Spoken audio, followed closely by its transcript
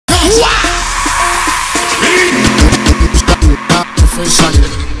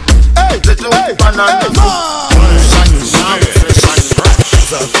banana.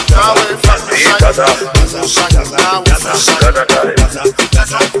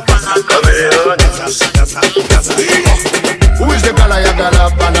 Who is the gala ya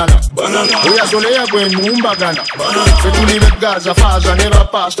gala banana? We are solea when Mumbagana. Fetuli with Gaza, Faza, never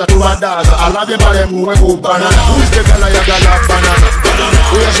pasta to Adaza. I love you, banana. Who is the gala ya gala banana?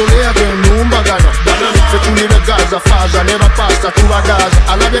 We are solea when Mumbagana. Fetuli with Gaza, Faza, never pasta to Adaza.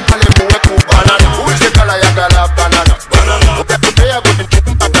 I love you, banana. Who is the gala ya gala banana? They are going to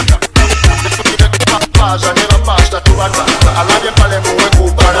Faza, never pasta to Adaza. I love you, banana.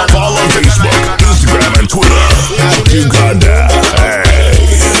 Follow Facebook, Instagram, and Twitter. Uganda.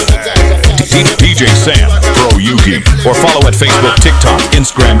 DJ Sam, Pro Yuki, or follow at Facebook, TikTok,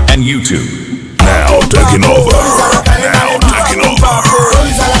 Instagram, and YouTube. Now taking over.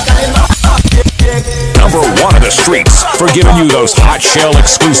 Number one in the streets for giving you those hot shell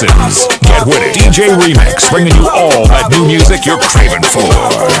exclusives. Get with it. DJ Remix, bringing you all that new music you're craving for.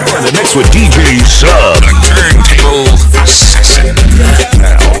 In the mix with DJ Sub, the turntable assassin.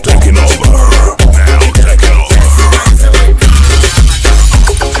 Now taking over.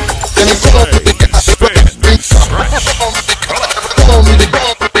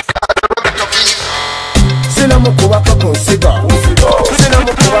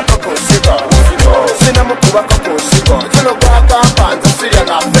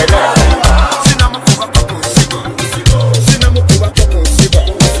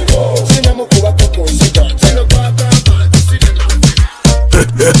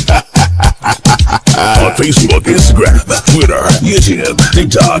 On Facebook, Instagram, Twitter, YouTube,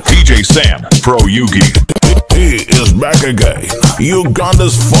 TikTok, DJ Sam, Pro Yuki. He is back again,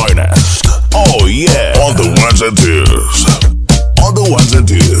 Uganda's finest. Oh yeah, on the ones and twos.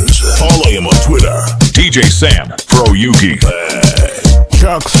 Follow him on Twitter, DJ Sam, Pro Yuki.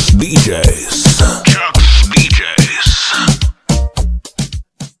 Chuck's DJs.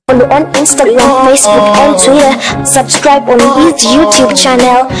 Follow on Instagram, Facebook, and Twitter. Subscribe on his YouTube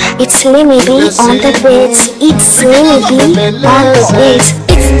channel. It's Lemmy B on the beats. It's Lemmy B on the beats.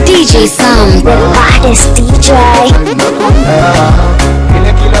 It's DJ Sam, the baddest DJ.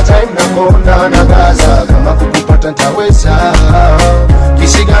 Kila time nakonda na gaza kama kukupata ntaweza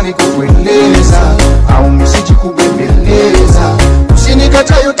kisi gani kukueleza au misiji kubembeleza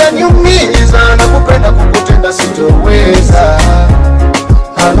usinikatae utaniumiza na kupenda kukutenda sitoweza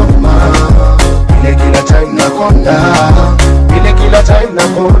aloma kila time nakonda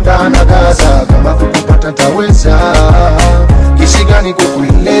na gaza kama kukupata ntaweza kisi gani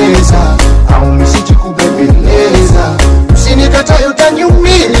kukueleza au misiji kubembeleza usinikatae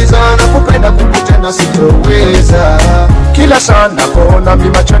utaniumiza na kupenda kukutenda sitoweza kila saa nakona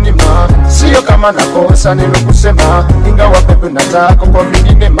mimachoni ma sio kama nakosa neno kusema ingawa pepe nataka kwa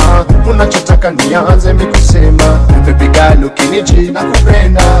vingine ma unachotaka nianze mikusema baby girl ukiniji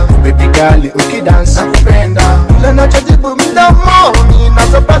nakupenda baby girl ukidance nakupenda ila nachojibu mdomoni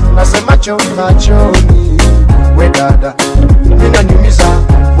nazopata nasema machoni we dada minaniumiza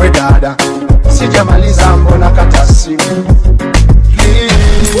we dada sijamaliza mbona kata simu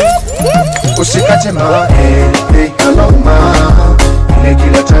usikate ma hello ma ile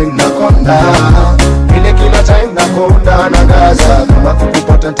kila time nakonda na gaza kama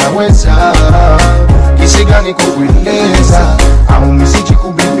kukupata ntaweza kisi gani kukueleza au misiji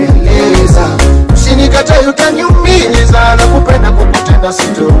kubembeleza usinikatae utaniumiza na kupenda kukutenda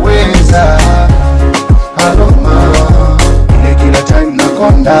sitoweza aloma ile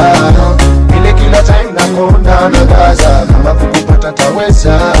kila time nakonda na gaza kama kukupata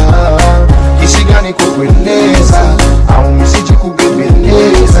ntaweza kisi gani kukueleza au misiji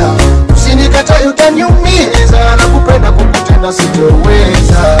kubembeleza usinikatae utaniumiza na kupenda kukutenda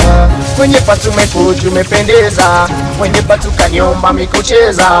sitoweza kwenye patu umependeza kwenye patu kaniomba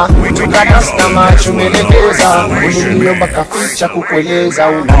mikucheza tukadansi na macho umelegeza uniomba kaficha kukueleza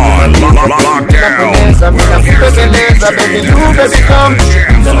unapendeza minakupembeleza baby you baby come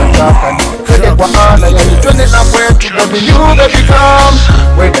nataka twende kwa ana yani twende na kwetu baby you baby come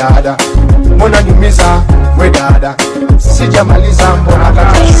we dada mbona niumiza we dada sijamaliza mbona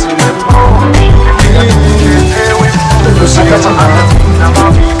kata simu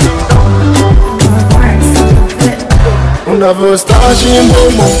unavyostashi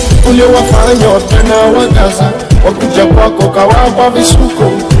mbomo ule wafanya tena wakaza wakuja kwako kawapa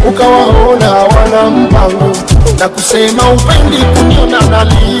visuko ukawaona hawana mpango na kusema upendi kuniona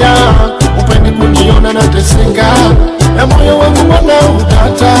nalia upendi kuniona nateseka na moyo wangu wana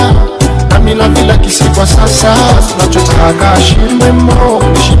utata na mila vila kisi kwa sasa tunachotaka shimemo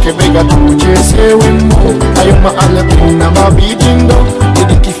shike bega tukucheze wemo ayo maala kuna mabidindo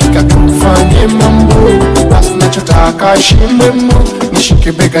ili kifika tufanye nachotaka shimwemo,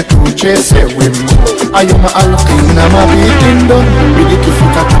 nishike bega tucheze wemo. Ayo maalaki na mabitindo, bidi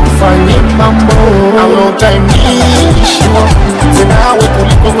kifika tufanye mambo. A long time niishiwa, zinawe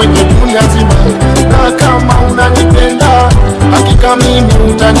kuliko kwenye dunia nzima. Na kama unanipenda, hakika mimi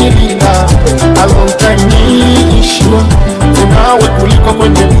utanilinda. A long time niishiwa, zinawe kuliko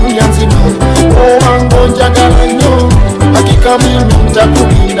kwenye dunia nzima. Oh wangonja garanyo, hakika mimi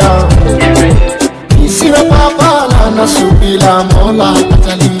nitakulinda. Isiwe papala na subila Mola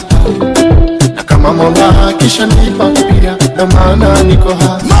atalita. Na kama Mola kisha nipa pia, na maana niko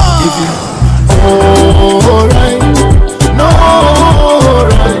hapa hivi. Alright, no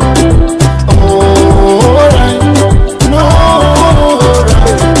alright, alright, no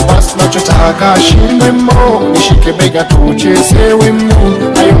alright. Bas nachotaka shimwemo, nishike bega tucheze wemo.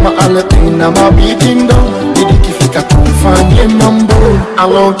 Ayo maalati na mabitindo, bidi kifika tufanye mambo. A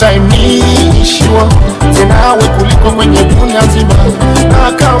long time niishiwa, zinawe kuliko kwenye dunia nzima.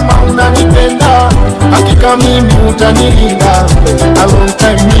 Na kama unanipenda, hakika mimi utanilinda. A long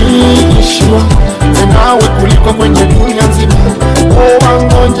time niishiwa, zinawe kuliko kwenye dunia nzima. Oh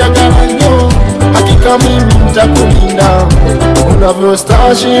wangonja garanyo, hakika mimi nitakulinda.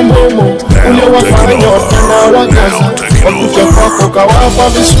 Unavyostashi momo, ule wafanya wapenda wakaza. Wakuja kwako kawapa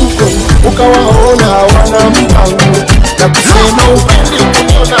visuko, ukawaona hawana mpango. Na kusema upendi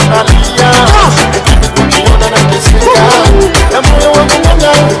kuniona nalia, kuniona na kisika, na moyo wangu mwenye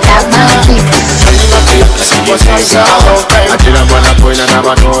kwa sasa. Atila mwana poina na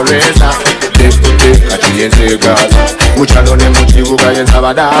matoreza, Depute atiyenze gaza, Muchalone mutibuga yenza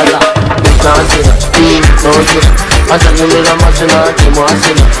badaza. Nazina, nozina, atanyumira mazina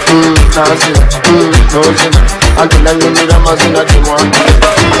timwasina. Nazina, nozina, atanyumira mazina timwasina.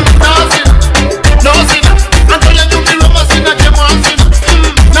 Nazina, nozina, atanyumira mazina timwasina.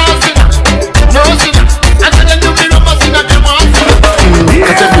 Nazina, nozina, atanyumira mazina timwasina.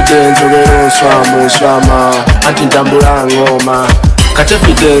 Katepitenzo vero swamo swama, antintambula ngoma.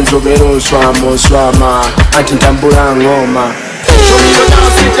 Katepitenzo vero swamo swama, antintambula ngoma. Chomino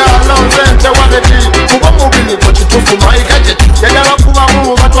nasika lonze waneti, kuba mubili kochitufu maikajeti. Yagala kuba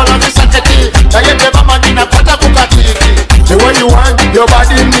mubu batwala misaketi, nayete mama nina pata kukatiki. The way you want, your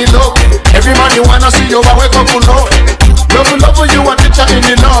body me look. Every man you wanna see your wake up kuno. Love you a teacher in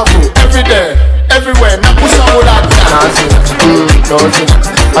the love. Every day, everywhere, nakusa mulata. Nazina, nozina,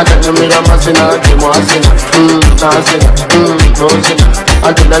 atanyumira mazina timwasina. Nazina, nozina,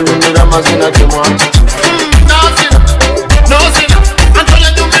 atanyumira mazina timwasina. Nazina, nozina,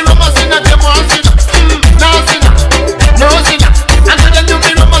 atanyumira mazina timwasina. Nazina, nozina,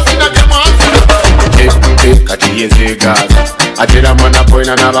 atanyumira mazina timwasina. Katiyenze gaza, atela mwana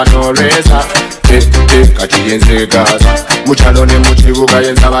poina na banoreza. Katiyenze gaza, Muchalone mutibuga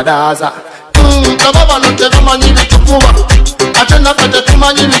yenza badaza. Kababa note tumanyi bichukuba, atena fete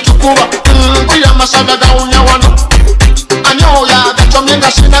tumanyi bichukuba. Kuya masaga gaunya wano, anyoya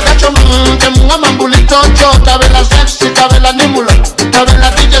gachomyenga shina gachom. Temunga mambulito cho, tabela sexy, tabela nimula,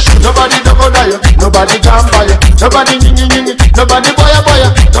 tabela DJ show. Nobody dogodayo, nobody gampayo, nobody nyingi nyingi, nobody boya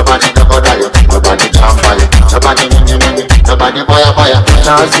boya, nobody dogodayo, nobody gampayo, nobody nyingi nyingi, nobody boya boya.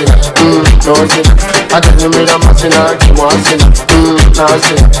 Nazina, nozina, atanyumira mazina timwasina.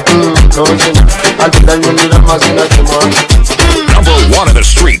 Nazina, nozina, atanyumira mazina timwasina. #1 in the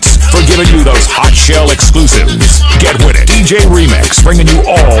streets for giving you those hot shell exclusives. Get with it. DJ Remix, bringing you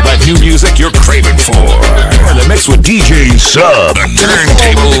all that new music you're craving for. In the mix with DJ Sub, the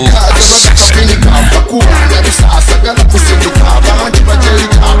turntable assassin.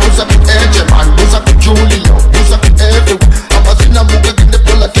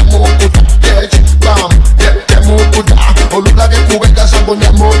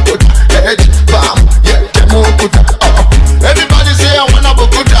 Everybody say I wanna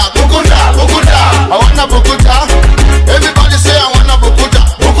bukuta, bukuta, bukuta. I wanna bukuta. Everybody say I wanna bukuta,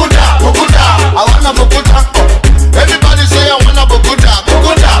 bukuta, bukuta. I wanna bukuta. Everybody say I wanna bukuta,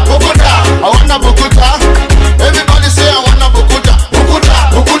 bukuta, bukuta. I wanna bukuta. Everybody say I wanna bukuta, bukuta,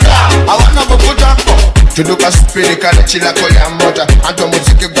 bukuta. I wanna bukuta. Tuduka spirika na chila kwa ya mota. Anto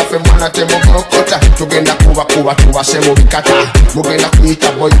muziki gafe mwana temo brokota. Tugenda kuwa tuwa semo bikata. Mugenda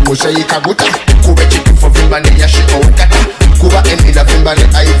kuita boy musei kaguta. Kube chiku for vimbane ya shiko wekata. Kuba emila vimbane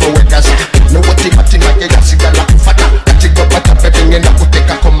aivo wekasa. Nuwati mati makega sigala kufata. Katigo pata pepe ngenda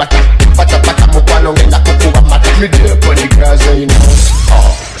kuteka komata. Pata pata mukwano ngenda kukuwa mata. Midye poni gaza you know.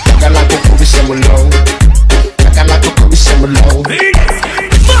 Kakala kukubise mulong. Kakala kukubise mulong.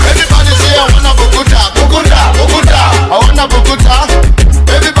 Everybody say I wanna bukuta, bukuta, bukuta. I wanna bukuta.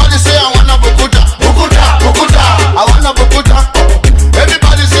 Everybody say I wanna bukuta, bukuta, bukuta. I wanna bukuta.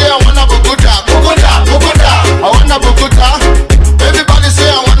 Everybody say I wanna bukuta, bukuta, bukuta. I wanna bukuta.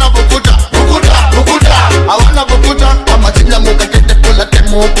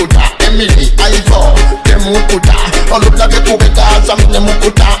 Temukuta, Emily, Ivo, Temukuta, Olula Bekubeka,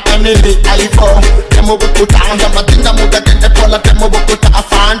 Temukuta, Emily, Ivo, Temukuta, Yamatinda Muda Pola, Temukuta,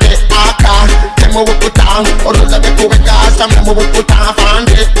 Afande, Aka, Temukuta, Olula Bekubeka, Temukuta,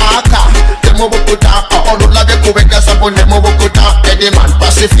 Afande, Aka, Temukuta, Olula Bekubeka, Temukuta, Ediman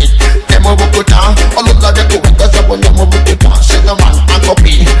Pacific, Temukuta, Olula Bekubeka, Temukuta, Segaman,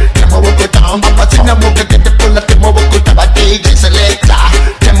 Ankopi, Temukuta, Apatina Muda Pola, Temukuta, DJ Selecta,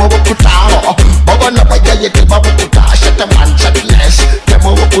 Temukuta, Baba Nabaya, Temukuta, Shataman, Shatless,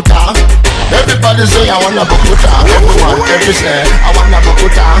 Temukuta. Everybody say I wanna Bukuta, everyone, every say I wanna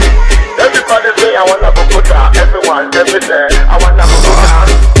Bukuta. Everybody say I wanna Bukuta, everyone, every say I wanna Bukuta.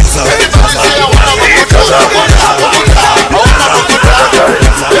 Everybody say I wanna Bukuta, I wanna Bukuta, I wanna Bukuta.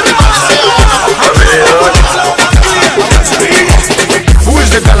 Everybody say I wanna Bukuta. Who is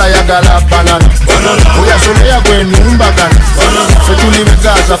the gala banana? Who is the layer when Umbagana? Fetuli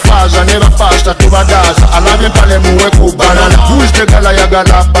Gaza, Faza, never pasta to Badaza. I love you, Palemueku banana. Who is the gala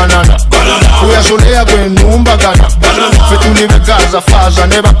banana? Who is the layer when Umbagana? Fetuli Gaza, Faza,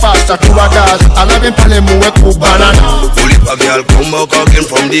 never pasta to Badaza. I love you, Palemueku banana. A girl come back again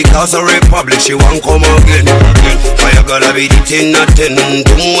from the Casa Republic, she want come again. Why you gotta be the 10 or 10?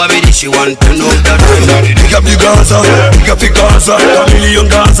 Don't want be the she want to know that 10. Pick up the Gaza, pick up the Gaza, a million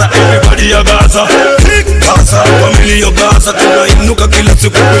Gaza, everybody a Gaza. Gaza, a million Gaza, tonight nuka kila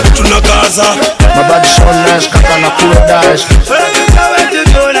siku kwetu na Gaza. My body so nice, kakana cool dice.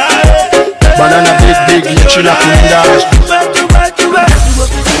 Banana big, chilla cool dice.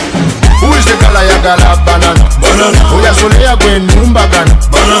 Who is the gala banana? Who is the layer when Umbagana?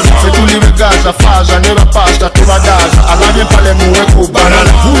 Fetuli Gaza, Faza, never pasta to Badaza. I love you, Palemueku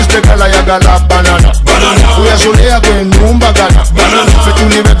banana. Who is the gala banana? Who is the layer when Umbagana?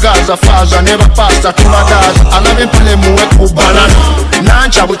 Fetuli Gaza, Faza, never pasta to Badaza. I love you, Palemueku banana.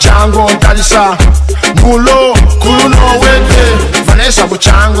 Nancha Buchango, Talisa. Mulo, Kuluno Weke. Vanessa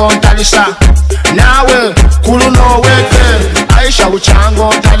Buchango, Talisa. Nawe, Kuluno Weke. Aisha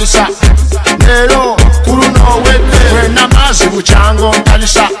Buchango, Talisa. Nero, Kuluno Weke. Namazi Buchango,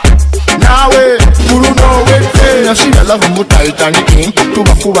 Talisa. Nawe, Kuluno Weke. Nafsina lava mutaitaniki.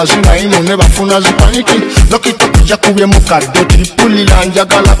 Tubakuba zinga ino nebafuna zipaniki. Lokito kija kubye mukadoti. Pulila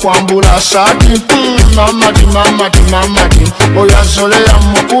njagala kwambula sati. Mamadi. Oya zole ya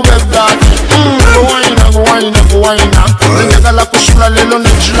mukube gati. Guwaina. Njagala kusula lelo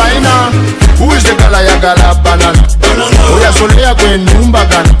nejilaina. Who is the gala banana? Oya zole ya kwe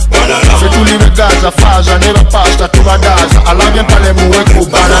Umbagana. Fetuli Gaza, Faza, never pasta to Badaza. I love you, Palemueku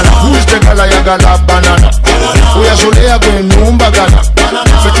banana. Who is the gala banana? Oya zole ya kwe Umbagana.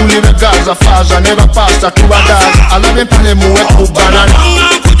 Fetuli Gaza, Faza, never pasta to Badaza. I love you, Palemueku banana.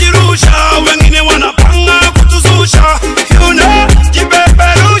 Kujirusha, wengine wanapanga kutuzusha. You know,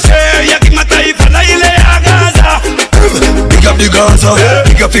 jipeperushe ya kimataifa na ile ya Gaza. Pick up the Gaza,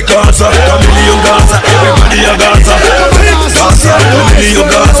 pick up the Gaza, a million Gaza, everybody a Gaza. Gaza, a million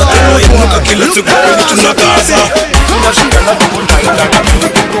Gaza, inuka kila siku kwetu na Gaza. Tunashindana kukutaita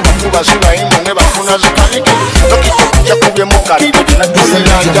kuba zinga ino nebafuna zipaniki. Lokito kija kubye mukadoti.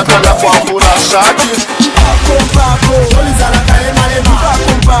 Pulila njagala kwambula sati. Pako, olizala kale malema.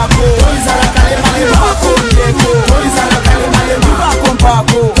 Pako, olizala kale malema. Olizala kale malema.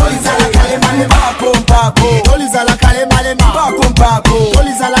 Pako, olizala kale malema. Olizala kale malema.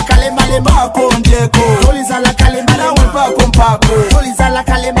 Olizala kale malema. Olizala kale malema. Olizala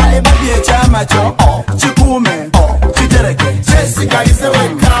kale malema. Bie chama cho, chikume, chitereke. Jessica is the way.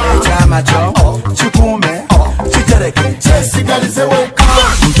 Chama cho, chikume, chitereke. Jessica is the way.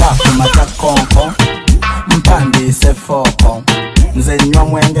 Mpako matakonko. Mpandi sefoko. Nze nywa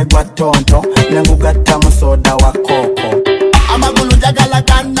mwenge gwa tonto. Nengugatta musoda wa koko. Amagulu njagala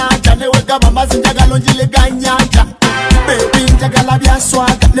ganaja. Newega mamazi njagala njile ganyanja. Baby njagala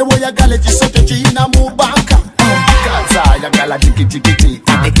byaswaga. Newoyagala jisote chiyina mubanka. Gaza yagala tikiti.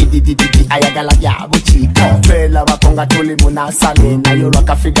 Ekididididi ayagala byabuchiko. Vela bakonga tuli munasale. Na yoro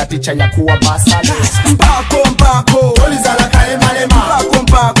kafiga ticha ya kuwa basale. Mpako olizala kale malema.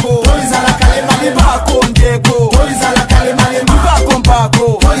 Mpako olizala kale malema. Olizala kale malema.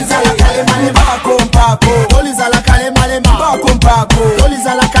 Olizala kale malema. Olizala kale malema.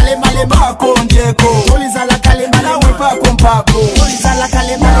 Olizala kale malema. Olizala kale malema. Olizala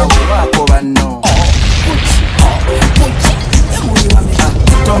kale malema. Bano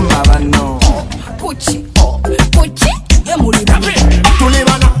Toma bano Puchi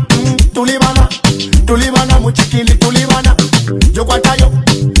Tulibana muchikili tulibana Jokwatayo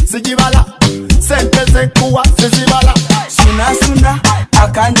sijibala Sente zekuwa sijibala Suna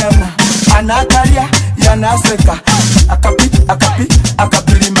akanyama Anatalia yanaseka Akapi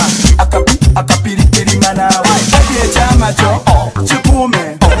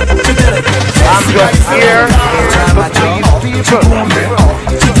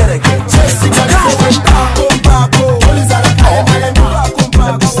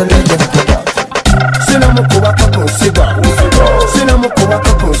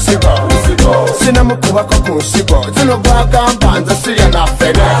kusigo zino gwagamba nze sirya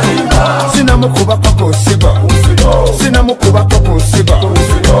nafene sinamukubako kusigo sinamukubako kusigo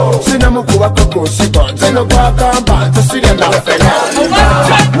sinamukubako kusigo zino gwagamba nze sirya nafene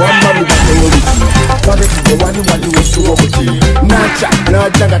wamma mubitoliki twabekide wali wesuwa omuti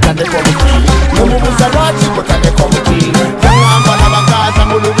naja gatandeka omuti nomubuza lwaki gutandeka omuti nangamba labagaza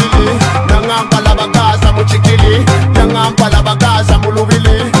mu lubiri nangamba labagaza mu kikiri nangamba labagaza mu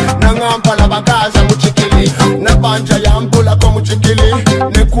lubiri nangamba labagaza mu kikiri nabanja yambulako mu kikiri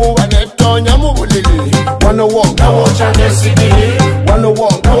nekuwa netonya mu buliri wano wonga woca nesigiri wano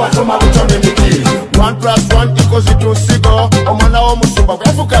wonga watuma butone miti 1+1 = sigo omwana w'omusumba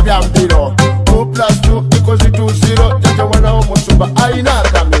bwefuka bya mbiro 2+2 = 0 jaja wana w'omusumba ayina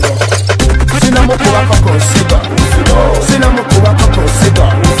akamiro sinamukubako kusigo sinamukubako kusigo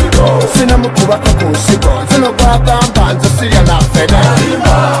sinamukubako kusigo zino gwagamba nze sirya nafene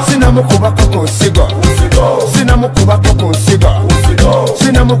sinamukubako kusigo sinamukubako kusigo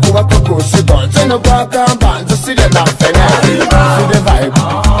sinamukubako kusigo zino gwagamba nze sirya nafene see the vibe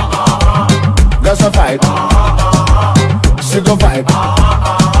that's a vibe sigo vibe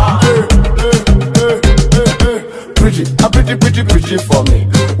pretty for me.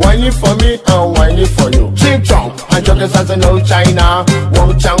 Whining for me and whining for you. Ching chong, and joggers as no China.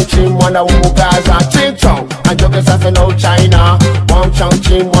 Wong chang ching, wana umugaza. Ching chong, and joggers as no China. Wong chang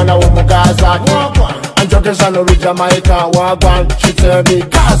ching, wana umugaza. And joggers as no Jamaica. Wagwan, she tell me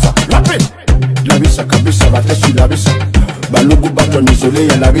Gaza. Rapid. Labisa kabisa, batesi labisa. Balugu bato nizole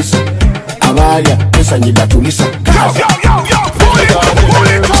ya labisa. Avalia, pesa nyiga tulisa. Gaza.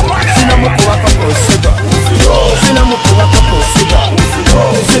 Sinamukubako kusigo sinamukubako kusigo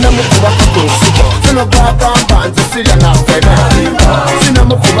sinamukubako kusigo zino gwagamba nze sirya nafene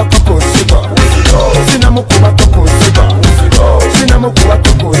sinamukubako kusigo sinamukubako kusigo sinamukubako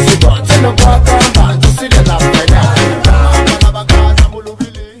kusigo zino gwagamba nze sirya nafene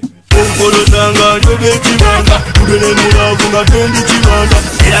Unkolo tanga njoge chibanda Udele muravu nga tendi chibanda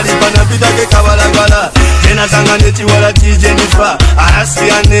Ila nipana pita ke kabalagala Tena sanga neti wala ti Jennifer Arasi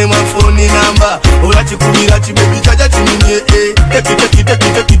ya name and phone number Ola chikumira chibebi chaja chiminye Take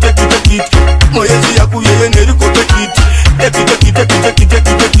it Moyezi ya kuyeye neriko take it Take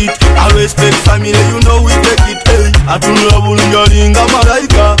it I respect family, you know we take it Atunula bulungalinga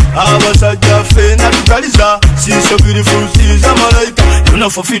malaika Abasajja fena tukaliza She's so beautiful, she's a malaika You know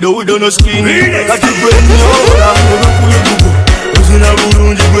for fido we don't know skin Kati gwenyola Kuyegugu Uzina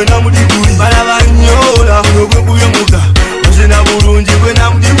bulungi gwena mudiguli Balabanyola Kuyeguga Uzina bulungi gwena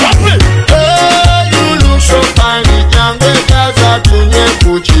mudiguli Hey, you look so fine Yange kaza tunye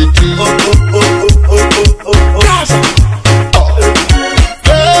kuchiti Gaza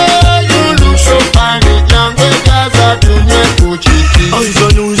Hey, you look so fine Yange kaza tunye kuchiti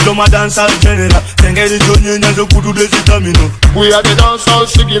Oizo my dancer general Tengeri jonye nyanzo kudu desitamino We are the dancehall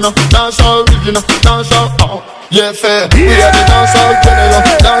signal, dancehall original, dancehall yeah fair We are the dancehall general,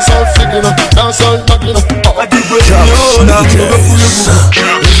 dancehall signal, dancehall magino Adigwenyola, kuyeguga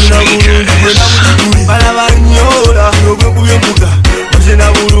Uzina bulungi gwena mudiguli Balabanyola, kuyeguga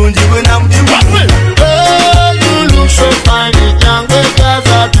Uzina bulungi gwena mudiguli Hey, you look so fine Yange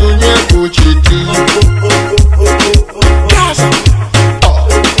kaza tunye kuchiti Gaza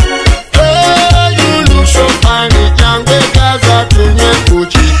Hey, you look so fine Yange kaza tunye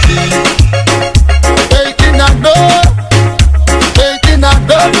kuchiti Taking a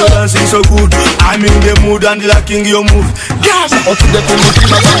You're dancing so good I'm in the mood and liking your move Gaza Otude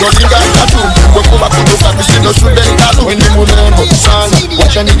kumutima kugolinga tatu Gokuba kuduka kusino student talu Ini mulembo sana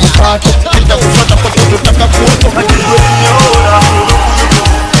Wacha ni kupate Kita kufata kwa tutaka kuoto Adigwenyola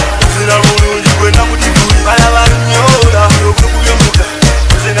Uzina bulungi gwena mudiguli Balabanyola Kuyeguga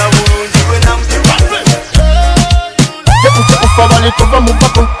Uzina bulungi gwena mudiguli Ke ufa bali kuva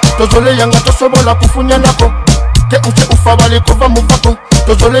mupako Tozole yanga tosobola kufunya nako Ke ufa bali kuva mupako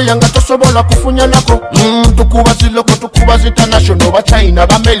Tozole yanga tosobola kufunya nako Tukuba ziloko tukuba international Ba China,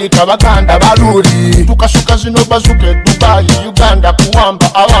 ba America, Baganda, baluri Tukashuka zino bazuke Dubai, Uganda,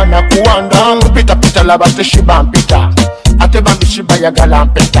 kuwamba Awana kuwanda Pita la bateshi bampita Ate bambishi bayagala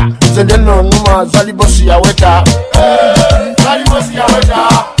mpeta Zende no numa zalibosi ya weta Zalibosi ya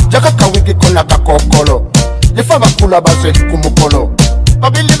weta Jaka kawigi kola kakokolo Yefa bakula baze kumukolo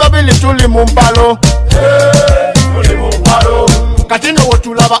Babili tuli mumpalo Tuli mumpalo Katino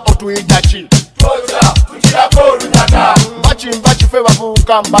wotulaba otuidachi Toja, tuchira koru nata Mbachi fe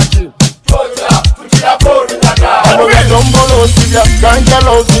babuka mbachi Toja, tuchira koru nata Ano vya dombolo sivya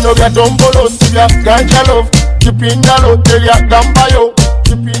Ganjalo, zino vya dombolo sivya Ganjalo, kipindalo telia gambayo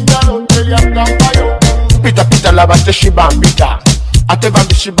Kipindalo telia gambayo Pita la bateshi bambita Ate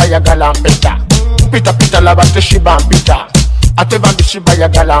bambishi bayagala mpeta mpita pita laba teshiba mpita ate bambi shiba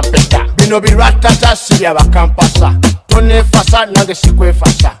yagala mpeta bino biratata sibya bakampasa tonefasa nange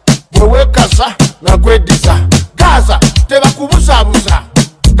sikwefasa bwewekasa nagwediza gaza tebakubuzabuza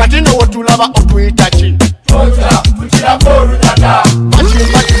kati nowo tulaba otuyita ki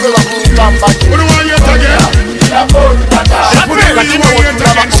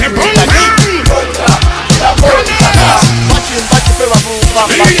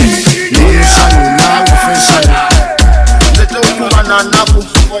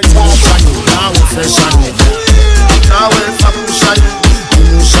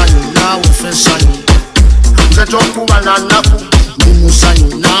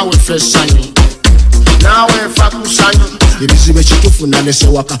Ibizibe chitufu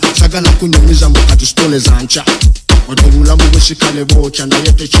nalesewaka sagala kunyumiza mukati stole zancha otobula mubishikale bocha na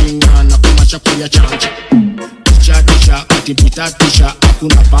yete chingana kumacha kuya chancha tisha ati pita tisha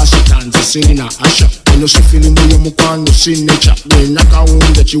akuna pasi tanzi sini na asha eno sifilimu yo mukwano sinecha wena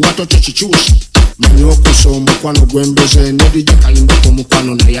kaunde chiwato chichushi manyoko so mukwano gwembeze nedija kaimba ko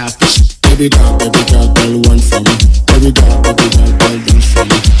mukwano na yapisi baby girl one for me baby girl this for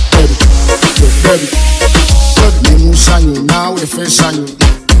me baby Nimusanyu nawe fesanyu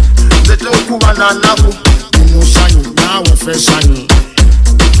Zete ukubana naku Nimusanyu nawe fesanyu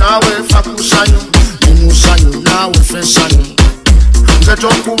Nawe fakusanyu Nimusanyu nawe fesanyu Zete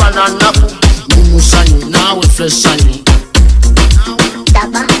ukubana naku Nimusanyu nawe fesanyu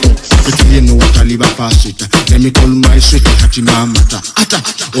Ekiyeno wataliba pasita Let me call my sweet hati mamata Ata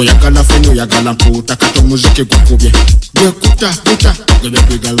oyagala fene oyagala mputa Kato muzike gukubye Gwekuta Gwebe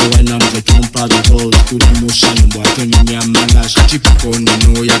kwigalo waina mze chumpa Gho Kudi mushani mwato ni nyamala Shachipikoni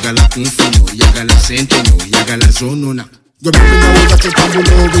no yagala kumfuno Yagala sente no yagala zonona Gwebe kwina waga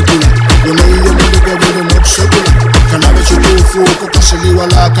tutambulo wikula Wone iyo mwede gwebe no kusegula Kanawe chukufu kukasili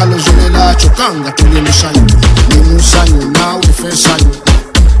wala kalozonela Chokanga tuli musanyu Nimusanyu nawe fesanyu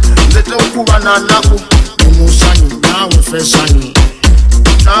Zete ukubana naku Nimusanyu nawe fesanyu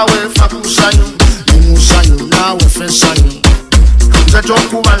Nawe fakusanyu Nimusanyu nawe fesanyu Zete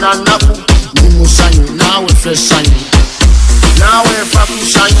ukubana naku Nimusanyu nawe fesanyu Nawe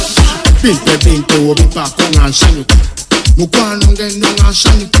fakusanyu Binte wobipa kongansanyu Mukwano ngeno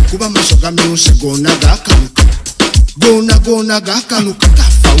ngansanyu Kuba masoga miuse gona gakanuka Gona gakanuka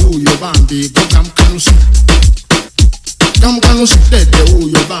Kafa uyo bambi goga mkanusa Kamkanusi tete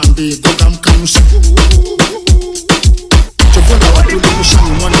uyo bambi goga mkanusi Chovola watuli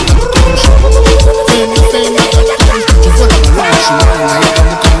musanyu mwana mkanusi Fena Chovola walusi mwana yaga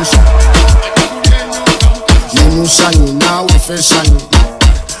mkanusi Nimusanyu nawe fesanyu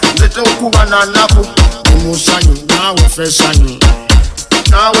Zete ukubana naku Nimusanyu nawe fesanyu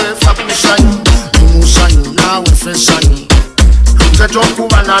Nawe fakusanyu Nimusanyu nawe fesanyu Zete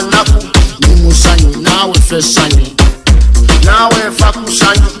ukubana naku Nimusanyu nawe fesanyu Nawe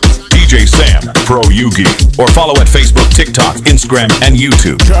fakusanyu DJ Sam, Pro Yugi, or follow at Facebook, TikTok, Instagram, and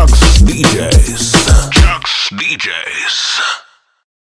YouTube. Chucks DJs.